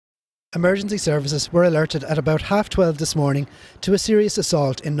Emergency services were alerted at about 12:30 this morning to a serious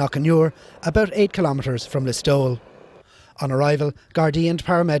assault in Knockanure, about 8 kilometres from Listowel. On arrival, Gardaí and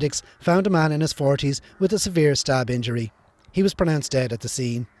paramedics found a man in his 40s with a severe stab injury. He was pronounced dead at the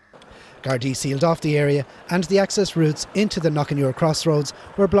scene. Gardaí sealed off the area and the access routes into the Knockanure crossroads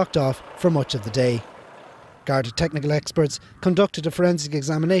were blocked off for much of the day. Garda technical experts conducted a forensic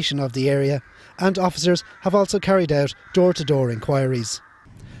examination of the area and officers have also carried out door-to-door inquiries.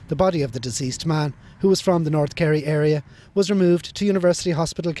 The body of the deceased man, who was from the North Kerry area, was removed to University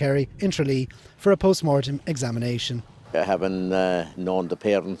Hospital Kerry in Tralee for a post-mortem examination. Having known the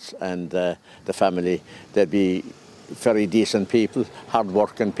parents and the family, they'd be very decent people,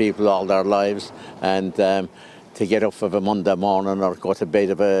 hard-working people all their lives, and to get up of a Monday morning or go to bed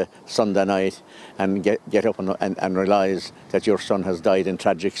of a Sunday night and get up and realise that your son has died in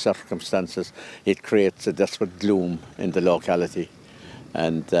tragic circumstances, it creates a desperate gloom in the locality.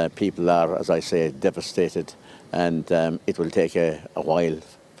 And people are, as I say, devastated, and it will take a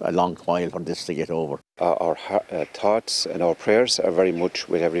long while for this to get over. Our thoughts and our prayers are very much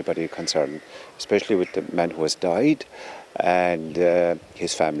with everybody concerned, especially with the man who has died and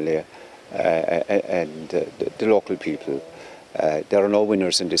his family and the local people. There are no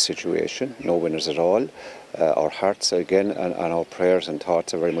winners in this situation, no winners at all. Our hearts, again, and our prayers and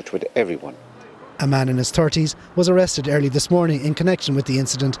thoughts are very much with everyone. A man in his 30s was arrested early this morning in connection with the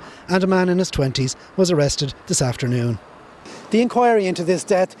incident, and a man in his 20s was arrested this afternoon. The inquiry into this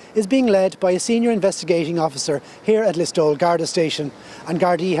death is being led by a senior investigating officer here at Listowel Garda Station, and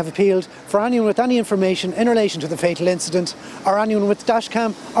Gardaí have appealed for anyone with any information in relation to the fatal incident, or anyone with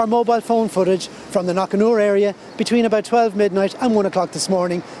dashcam or mobile phone footage from the Knockanure area between about 12 midnight and 1 o'clock this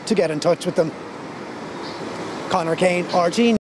morning to get in touch with them. Conor Kane, RG.